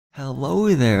Hello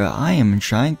there, I am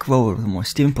GiantGrotle with more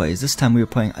Steam plays. This time we were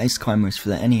playing Ice Climbers for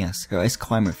the NES, or Ice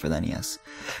Climber for the NES.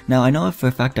 Now I know for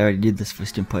a fact I already did this for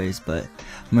Steam plays, but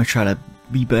I'm gonna try to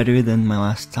be better than my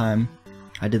last time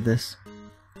I did this.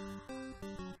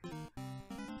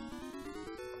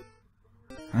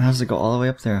 It has to go all the way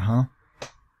up there, huh?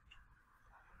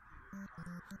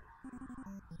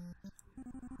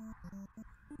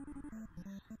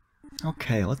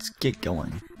 Okay, let's get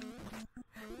going.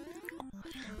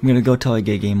 I'm gonna go till I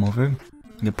get game over. I'm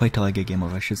gonna play till I get game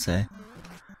over, I should say.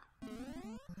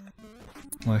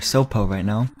 We're Sopo right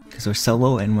now, because we're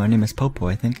solo and my name is Popo,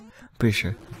 I think. I'm pretty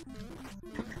sure.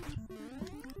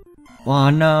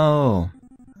 Oh no!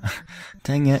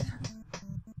 Dang it.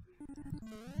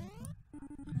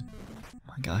 Oh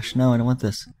my gosh, no, I don't want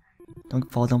this.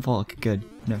 Don't fall, don't fall. Okay, good.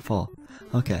 Don't fall.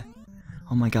 Okay.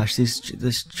 Oh my gosh, this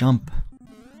jump.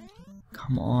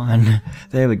 Come on.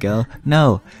 There we go.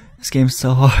 No! This game's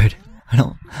so hard.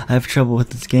 I have trouble with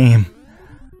this game.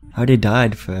 I already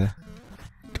died to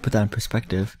put that in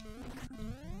perspective.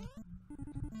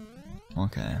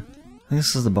 Okay. I think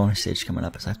this is the bonus stage coming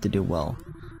up, so I have to do well.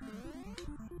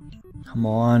 Come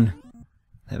on.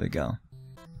 There we go.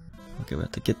 Okay, we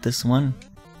have to get this one.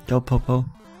 Go, Popo.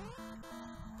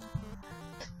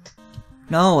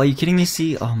 No, are you kidding me?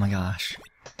 See? Oh my gosh.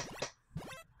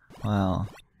 Wow.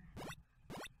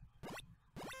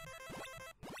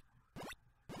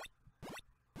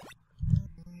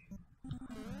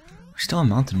 Still on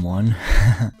mountain one.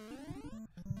 Oh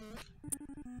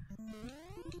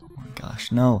my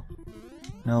gosh, no.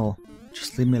 No.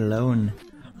 Just leave me alone.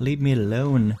 Leave me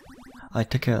alone. I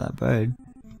took care of that bird.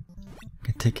 I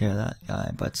can take care of that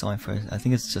guy, but it's only for, I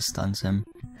think it's just stuns him.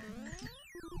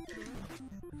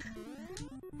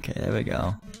 Okay, there we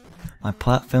go. My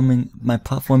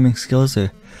platforming skills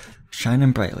are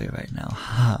shining brightly right now.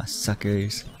 Ha,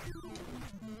 suckers.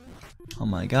 Oh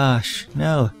my gosh.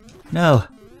 No. No.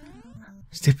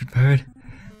 Stupid bird.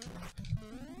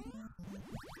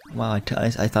 Wow, I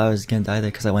thought I was gonna die there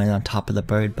because I went on top of the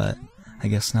bird, but I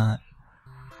guess not.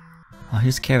 Oh,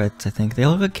 here's carrots, I think. They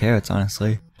all look like carrots,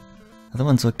 honestly. The other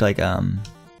ones looked like, kind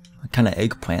of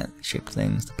eggplant-shaped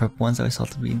things. The purple ones that I saw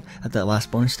at that last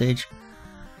bonus stage.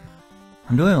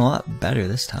 I'm doing a lot better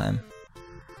this time.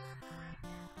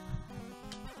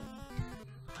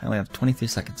 I only have 23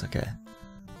 seconds, okay.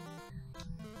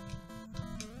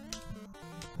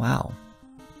 Wow.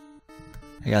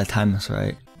 I gotta time this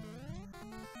right.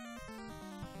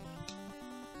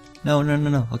 No.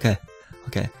 Okay.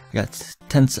 Okay. I got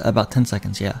about 10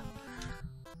 seconds, yeah.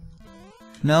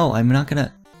 No, I'm not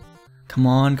gonna... Come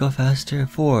on, go faster.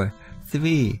 4,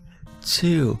 3,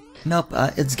 2... Nope,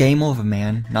 it's game over,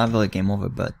 man. Not really game over,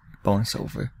 but bonus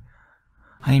over.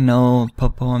 I know,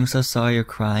 Popo, I'm so sorry you're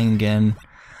crying again.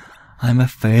 I'm a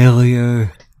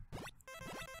failure.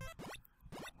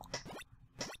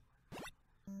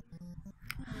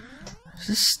 Is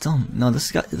this still... No,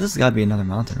 this has got to be another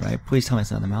mountain, right? Please tell me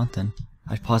it's another mountain.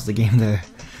 I paused the game there.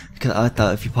 Because I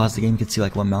thought if you paused the game, you could see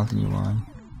like what mountain you were on.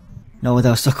 No,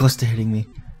 that was so close to hitting me.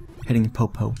 Hitting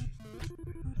Popo.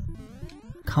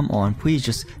 Come on, please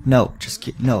just... No, just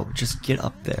get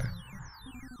up there.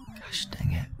 Gosh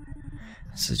dang it.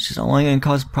 This is just only going to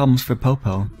cause problems for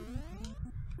Popo.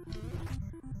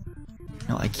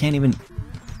 No, I can't even...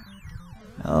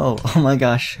 No, oh my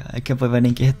gosh. I can't believe I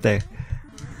didn't get hit there.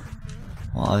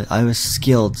 Well, I was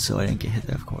skilled, so I didn't get hit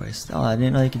there, of course. Oh, I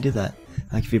didn't know you could do that.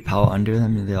 Like, if you power under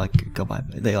them, they like go by,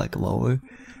 they like lower.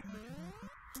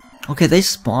 Okay, they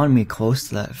spawned me close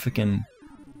to that freaking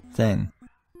thing.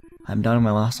 I'm down in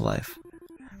my last life.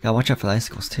 Gotta watch out for the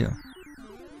icicles too.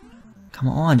 Come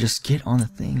on, just get on the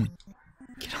thing.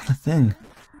 Get on the thing.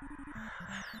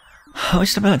 I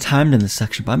wish I had timed in this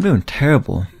section, but I'm doing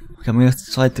terrible. Okay, I'm gonna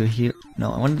slide through here.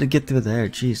 No, I wanted to get through there.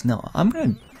 Jeez, no, I'm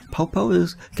gonna. Popo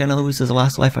is gonna lose his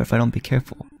last life if I don't be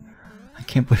careful. I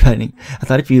can't believe I didn't. I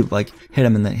thought if you like hit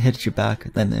him and then hit you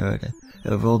back, then it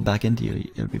would roll back into you.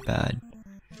 It would be bad.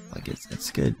 Like it's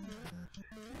good.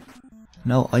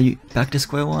 No, are you back to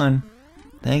square one?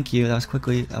 Thank you. That was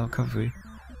quickly a recovery.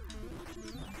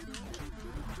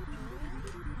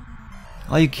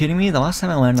 Are you kidding me? The last time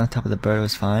I landed on top of the bird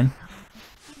was fine.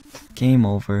 Game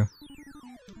over.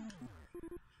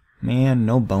 Man,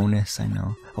 no bonus, I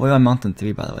know. Oh, we're on Mountain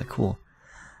 3, by the way, cool.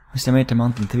 I made it to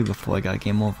Mountain 3 before I got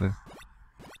game over.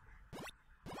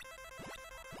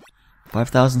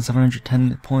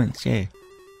 5,710 points, yay.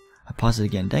 I paused it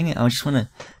again. Dang it, I just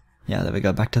wanna... Yeah, there we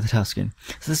go, back to the task screen.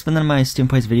 So this has been my Steam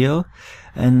Plays video,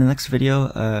 and the next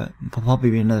video, will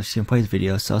probably be another Steam Plays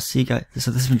video, so I'll see you guys.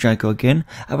 So this has been GiantGrotle again.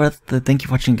 I would like to thank you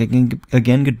for watching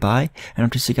again, goodbye, and I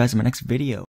hope to see you guys in my next video.